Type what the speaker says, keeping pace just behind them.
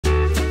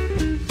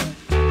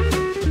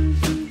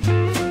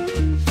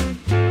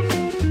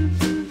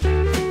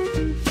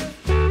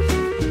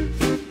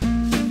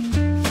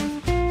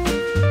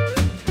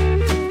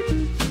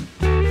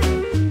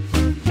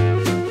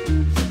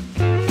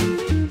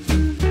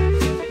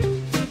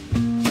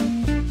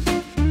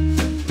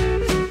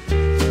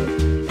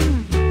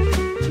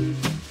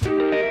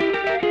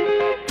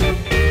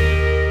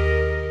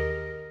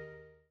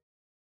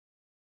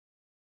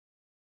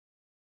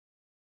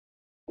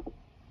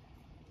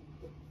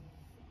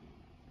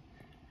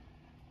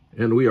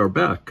And we are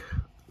back.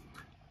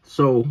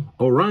 So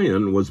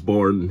Orion was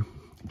born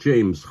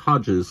James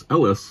Hodges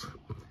Ellis.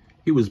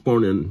 He was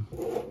born in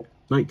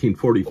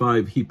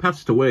 1945. He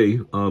passed away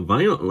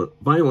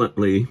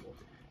violently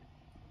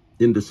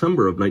in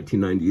December of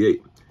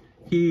 1998.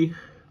 He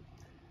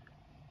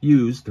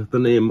used the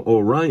name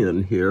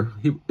Orion here.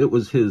 It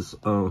was his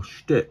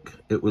shtick.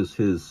 It was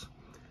his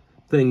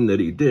thing that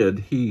he did.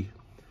 He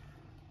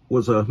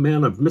was a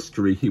man of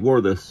mystery. He wore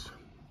this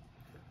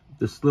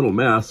little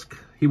mask.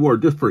 He wore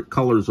different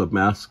colors of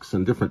masks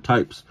and different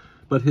types,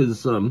 but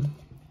his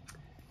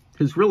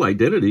real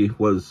identity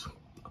was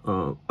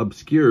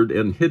obscured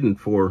and hidden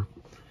for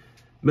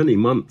many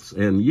months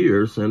and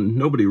years, and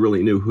nobody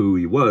really knew who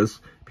he was.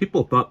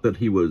 People thought that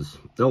he was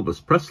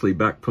Elvis Presley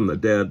back from the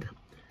dead.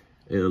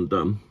 And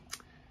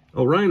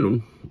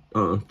Orion,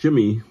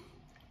 Jimmy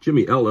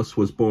Ellis,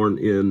 was born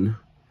in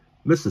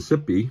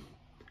Mississippi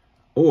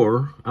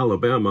or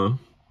Alabama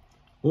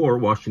or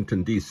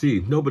Washington,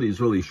 D.C.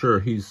 Nobody's really sure.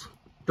 He's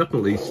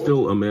definitely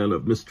still a man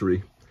of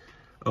mystery.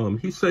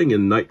 He sang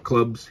in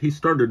nightclubs. He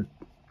started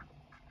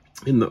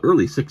in the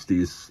early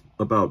 60s,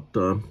 about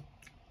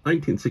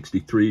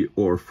 1963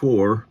 or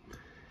 4.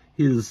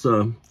 His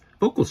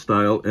vocal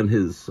style and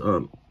his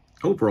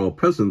overall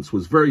presence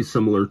was very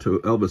similar to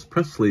Elvis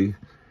Presley,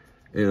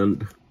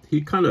 and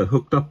he kind of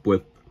hooked up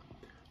with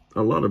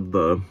a lot of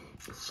the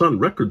Sun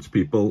Records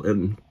people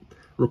and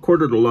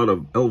recorded a lot of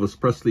Elvis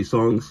Presley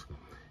songs.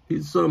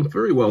 He's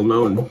very well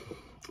known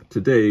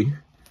today.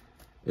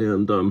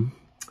 And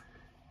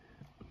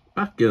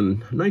back in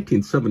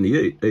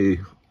 1978, a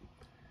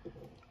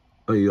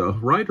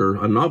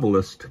writer, a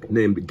novelist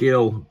named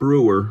Gail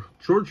Brewer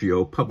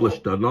Giorgio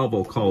published a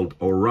novel called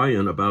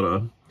Orion about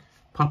a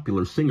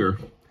popular singer.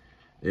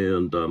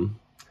 And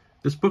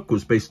this book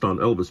was based on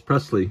Elvis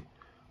Presley.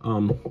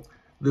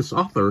 This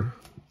author,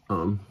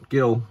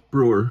 Gail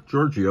Brewer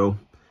Giorgio,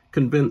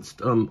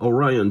 convinced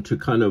Orion to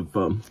kind of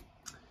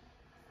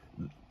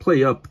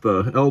play up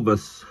the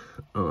Elvis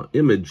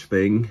image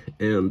thing,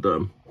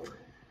 and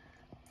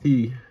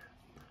he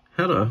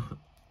had a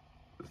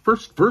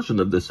first version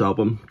of this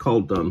album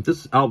called,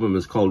 this album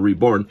is called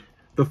Reborn.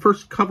 The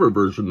first cover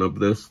version of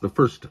this, the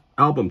first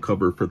album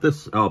cover for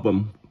this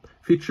album,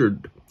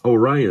 featured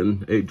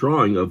Orion, a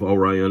drawing of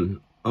Orion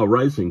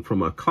arising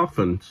from a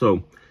coffin.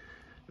 So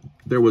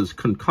there was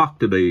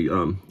concocted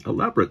a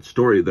elaborate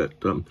story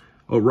that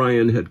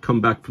Orion had come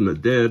back from the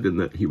dead and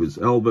that he was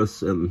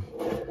Elvis, and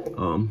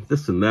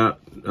this and that.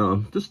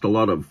 Just a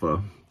lot of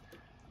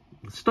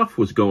stuff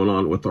was going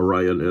on with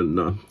Orion,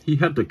 and he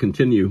had to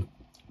continue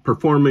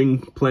performing,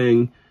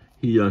 playing.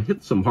 He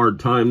hit some hard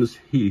times.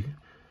 He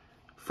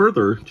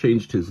further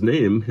changed his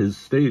name, his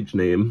stage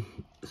name,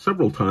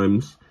 several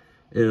times,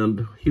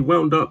 and he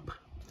wound up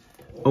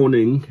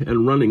owning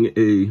and running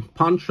a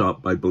pawn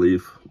shop, I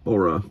believe,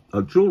 or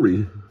a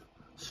jewelry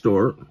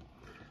store.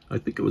 I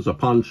think it was a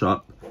pawn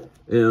shop.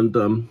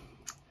 And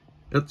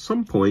at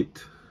some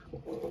point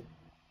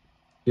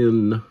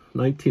in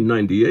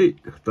 1998,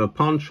 the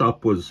pawn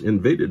shop was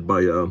invaded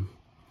by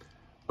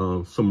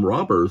some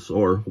robbers,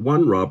 or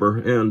one robber,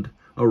 and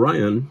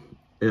Orion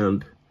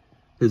and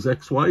his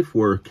ex-wife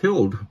were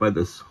killed by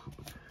this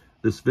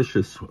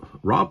vicious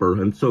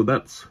robber. And so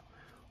that's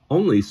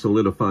only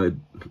solidified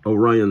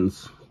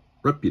Orion's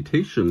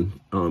reputation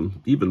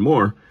even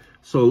more.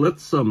 So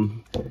let's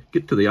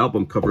get to the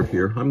album cover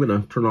here. I'm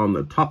going to turn on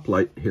the top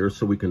light here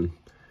so we can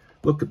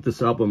look at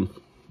this album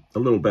a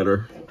little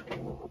better.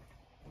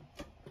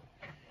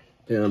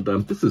 And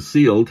this is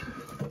sealed.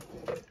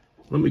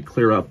 Let me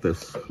clear out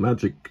this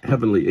magic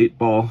heavenly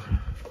 8-ball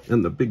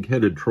and the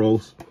big-headed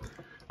trolls.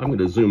 I'm going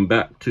to zoom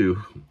back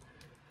to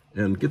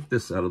and get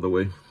this out of the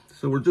way.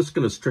 So we're just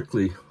going to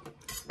strictly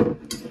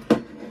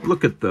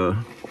look at the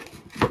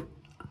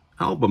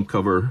album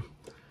cover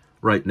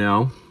right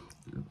now.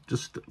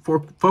 Just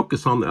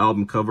focus on the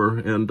album cover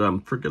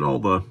and forget all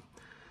the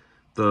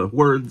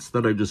words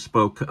that I just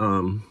spoke.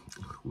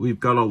 We've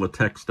got all the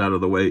text out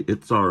of the way.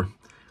 It's our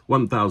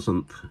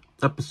 1000th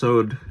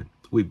episode.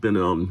 We've been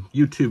on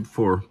YouTube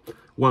for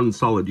 1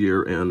 solid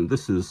year, and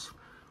this is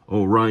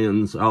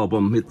Orion's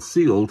album. It's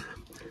sealed.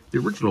 The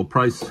original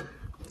price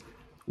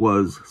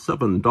was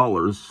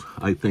 $7,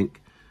 I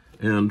think.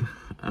 And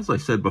as I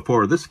said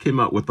before, this came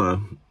out with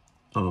a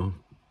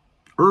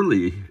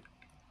early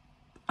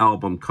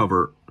album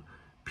cover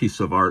piece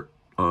of art,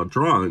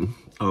 drawing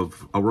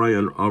of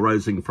Orion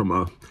arising from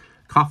a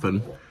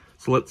coffin.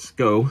 So let's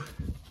go.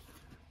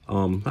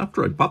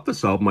 After I bought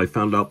this album, I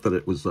found out that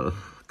it was a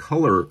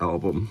color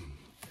album.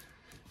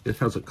 It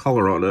has a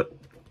color on it,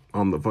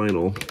 on the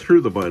vinyl,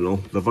 through the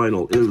vinyl. The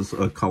vinyl is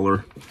a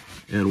color.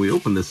 And we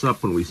open this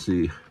up and we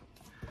see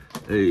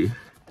a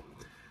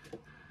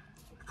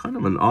kind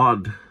of an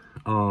odd,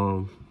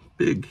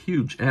 big,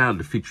 huge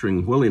ad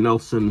featuring Willie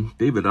Nelson,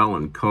 David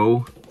Allan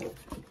Coe,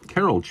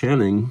 Carol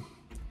Channing,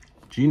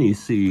 Jeannie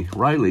C.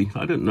 Riley.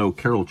 I didn't know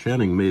Carol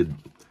Channing made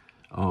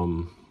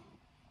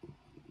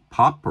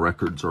pop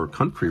records or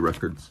country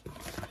records.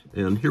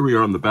 And here we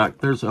are on the back.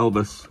 There's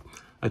Elvis.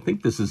 I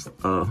think this is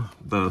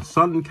the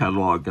Sun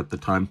catalog at the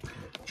time.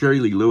 Jerry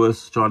Lee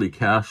Lewis, Johnny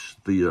Cash,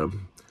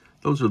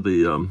 those are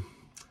the $1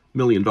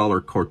 Million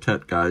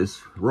Quartet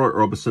guys. Roy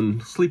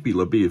Orbison, Sleepy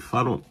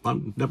LaBeef.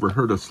 I've never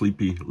heard a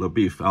Sleepy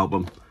LaBeef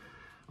album.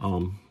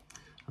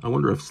 I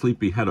wonder if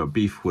Sleepy had a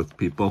beef with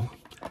people.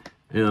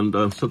 And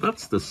so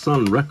that's the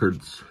Sun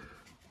Records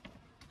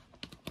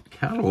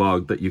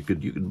catalog that you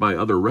could buy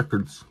other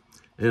records.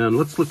 And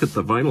let's look at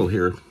the vinyl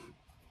here.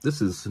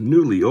 This is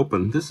newly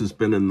opened. This has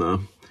been in the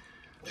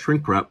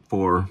shrink wrap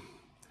for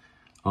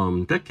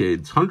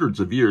decades, hundreds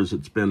of years.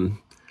 It's been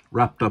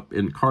wrapped up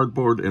in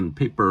cardboard and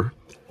paper,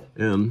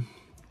 and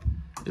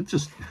it's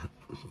just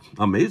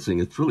amazing.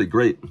 It's really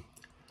great.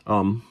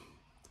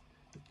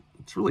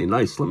 It's really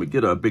nice. Let me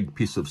get a big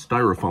piece of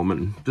styrofoam,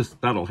 and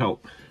that'll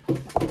help.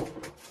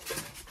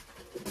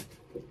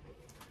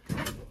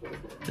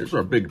 Here's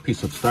our big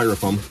piece of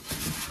styrofoam.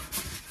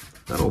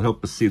 That'll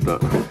help us see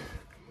the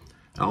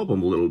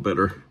album a little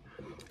better.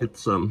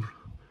 It's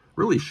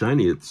really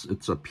shiny.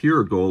 It's a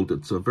pure gold.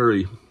 It's a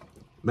very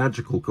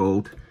magical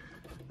gold.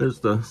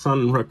 There's the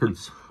Sun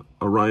Records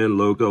Orion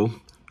logo.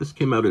 This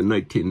came out in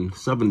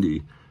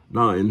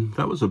 1979.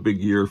 That was a big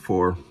year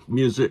for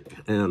music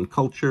and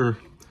culture,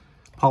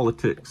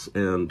 politics,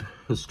 and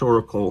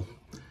historical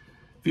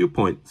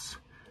viewpoints.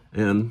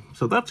 And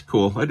so that's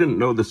cool. I didn't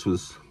know this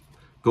was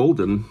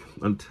golden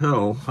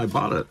until I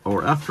bought it,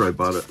 or after I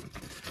bought it.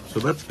 So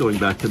that's going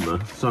back in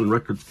the Sun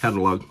Records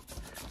catalog.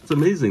 It's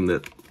amazing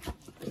that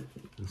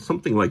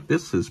something like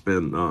this has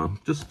been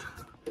just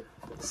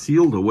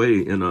sealed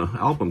away in an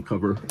album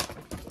cover.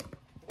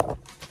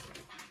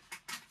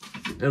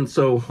 And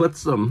so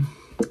let's I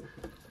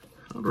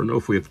don't know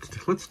if we have to,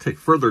 let's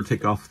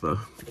take off the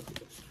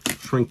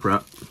shrink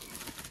wrap.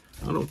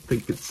 I don't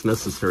think it's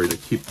necessary to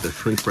keep the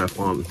shrink wrap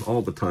on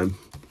all the time.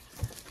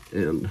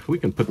 And we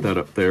can put that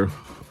up there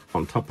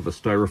on top of the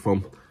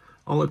styrofoam.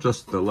 I'll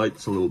adjust the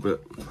lights a little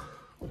bit.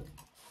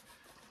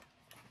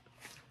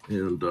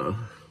 And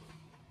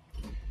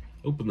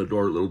open the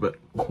door a little bit.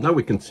 Now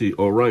we can see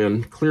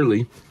Orion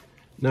clearly.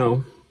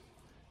 Now,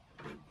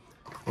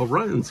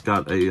 Orion's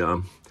got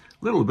a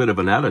little bit of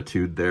an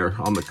attitude there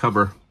on the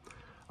cover.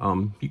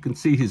 You can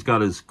see he's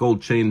got his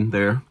gold chain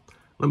there.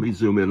 Let me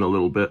zoom in a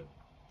little bit.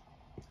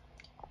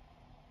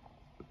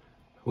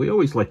 We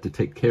always like to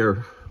take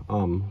care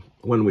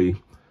when we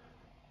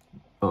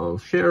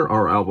share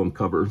our album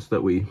covers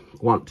that we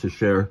want to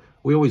share.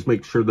 We always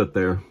make sure that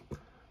they're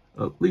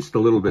at least a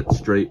little bit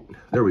straight.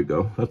 There we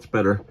go, that's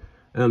better.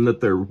 And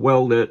that they're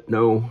well lit,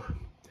 no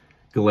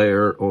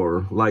glare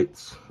or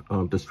lights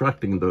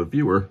distracting the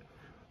viewer.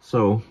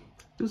 So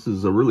this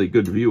is a really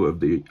good view of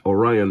the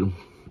Orion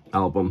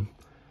album.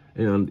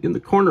 And in the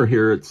corner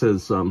here it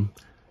says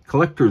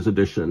collector's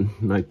edition,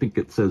 and I think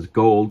it says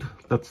gold.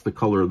 That's the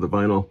color of the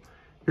vinyl.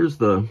 Here's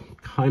the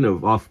kind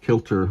of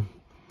off-kilter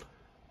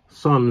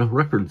Sun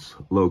Records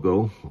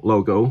logo,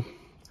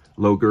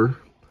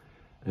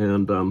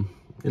 and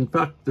in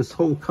fact, this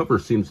whole cover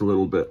seems a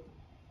little bit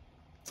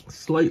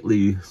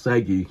slightly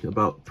saggy,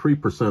 about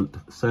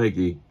 3%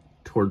 saggy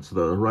towards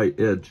the right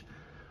edge.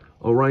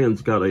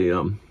 Orion's got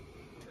a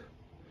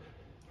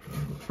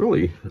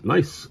really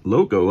nice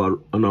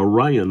logo, an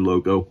Orion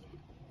logo.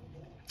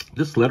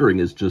 This lettering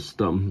is just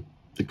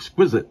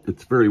exquisite.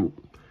 It's very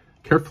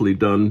carefully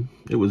done.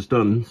 It was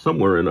done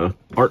somewhere in an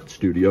art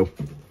studio.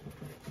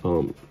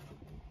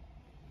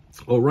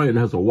 Orion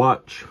has a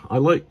watch. I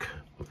like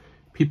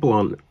people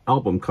on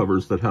album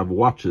covers that have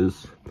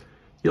watches.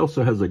 He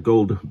also has a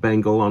gold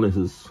bangle on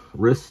his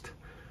wrist.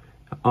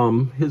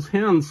 His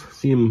hands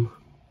seem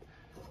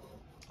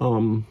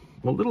a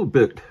little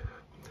bit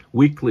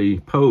weakly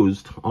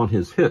posed on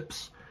his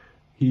hips.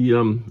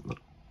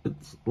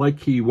 It's like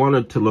he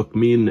wanted to look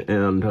mean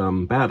and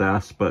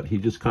badass, but he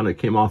just kind of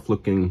came off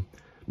looking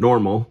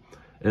normal.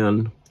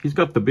 And he's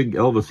got the big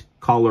Elvis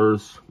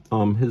collars.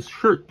 His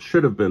shirt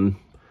should have been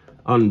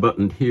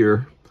unbuttoned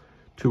here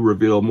to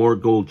reveal more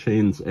gold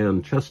chains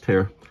and chest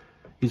hair.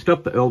 He's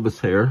got the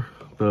Elvis hair,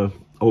 the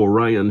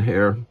Orion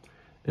hair,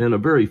 and a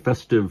very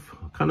festive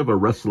kind of a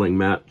wrestling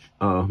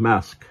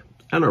mask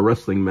and a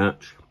wrestling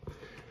match.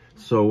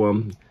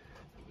 So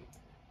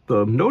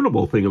the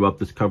notable thing about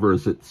this cover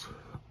is it's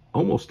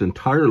almost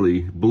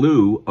entirely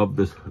blue, of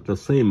the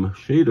same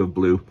shade of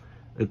blue.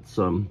 It's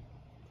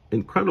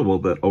incredible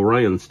that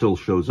Orion still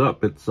shows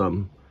up. It's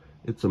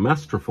a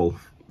masterful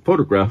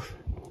photograph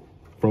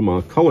from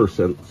a color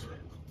sense.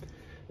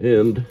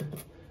 And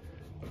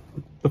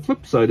the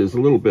flip side is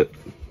a little bit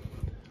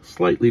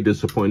slightly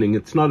disappointing.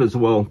 It's not as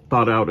well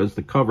thought out as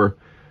the cover.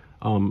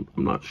 I'm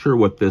not sure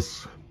what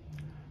this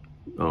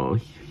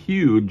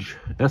huge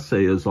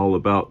essay is all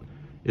about.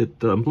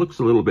 It looks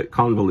a little bit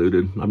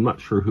convoluted. I'm not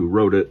sure who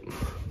wrote it.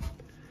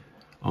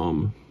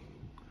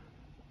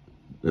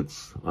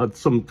 It's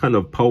some kind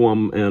of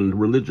poem and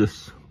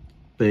religious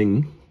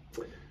thing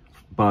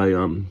by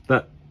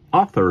that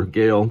author,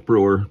 Gail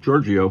Brewer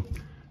Giorgio.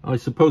 I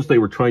suppose they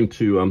were trying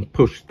to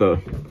push the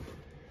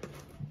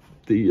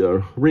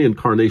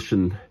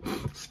reincarnation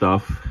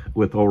stuff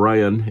with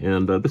Orion,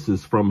 and this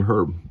is from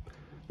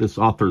this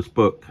author's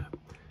book.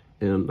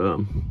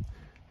 And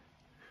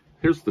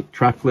here's the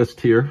track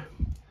list here.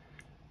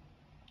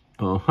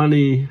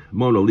 Honey,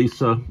 Mona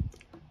Lisa,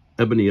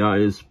 Ebony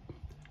Eyes,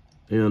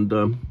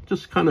 and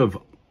just kind of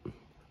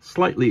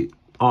slightly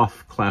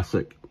off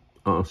classic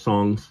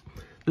songs.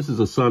 This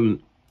is a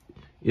Sun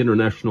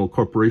International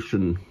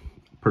Corporation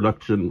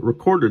production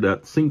recorded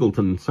at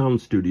Singleton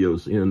Sound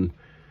Studios in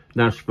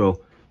Nashville.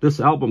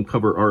 This album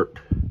cover art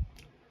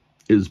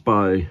is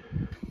by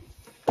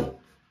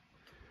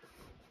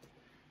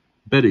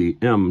Betty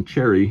M.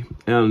 Cherry,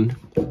 and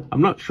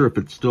I'm not sure if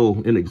it's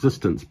still in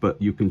existence,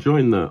 but you can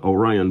join the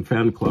Orion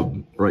fan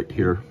club right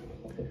here.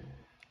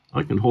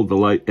 I can hold the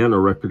light and a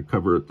record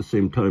cover at the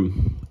same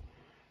time.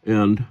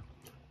 And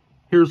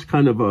here's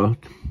kind of a,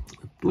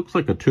 looks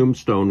like a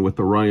tombstone with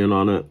Orion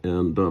on it,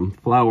 and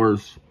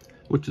flowers,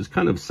 which is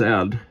kind of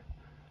sad,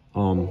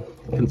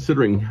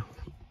 considering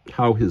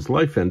how his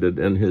life ended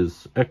and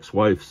his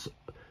ex-wife's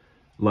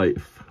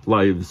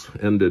lives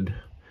ended,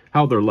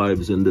 how their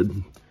lives ended.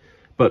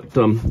 But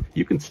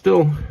you can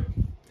still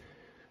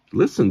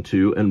listen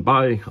to and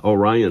buy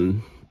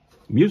Orion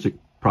music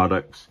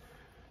products.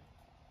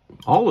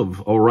 All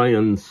of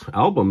Orion's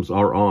albums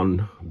are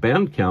on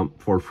Bandcamp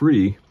for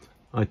free.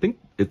 I think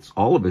it's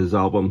all of his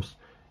albums.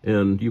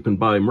 And you can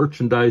buy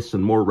merchandise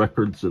and more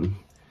records. And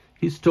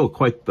he's still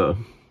quite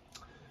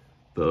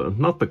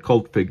not the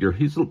cult figure.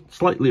 He's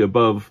slightly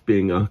above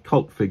being a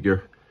cult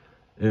figure.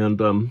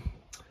 And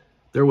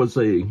there was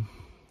a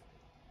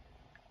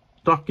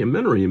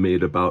documentary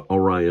made about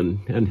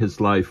Orion and his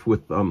life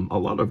with a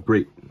lot of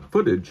great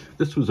footage.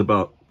 This was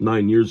about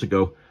 9 years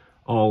ago.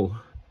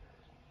 I'll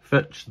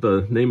fetch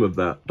the name of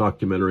that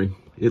documentary.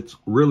 It's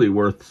really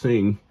worth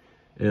seeing.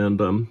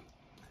 And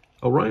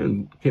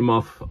Orion came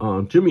off,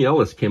 Jimmy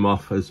Ellis came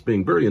off as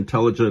being very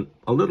intelligent,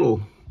 a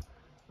little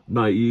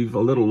naive, a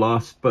little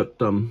lost, but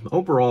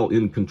overall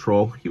in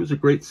control. He was a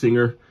great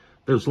singer.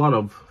 There's a lot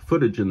of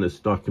footage in this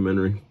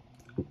documentary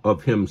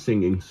of him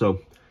singing.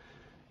 So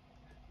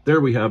there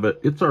we have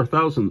it. It's our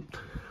 1000th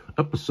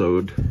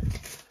episode,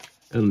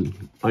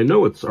 and I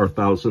know it's our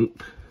 1000th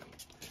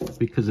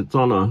because it's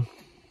on a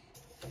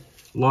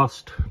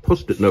lost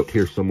post-it note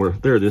here somewhere.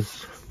 There it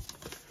is.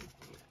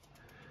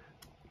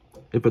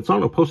 If it's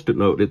on a post-it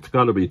note, it's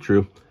got to be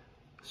true.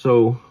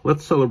 So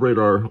let's celebrate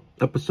our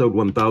episode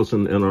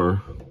 1000 and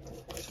our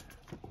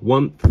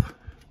 1th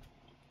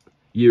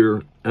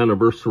year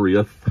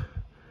anniversary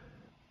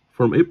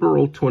from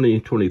April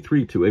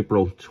 2023 to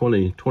April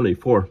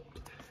 2024.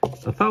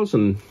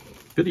 1,000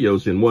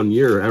 videos in 1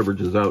 year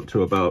averages out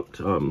to about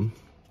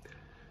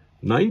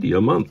 90 a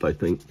month, I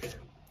think.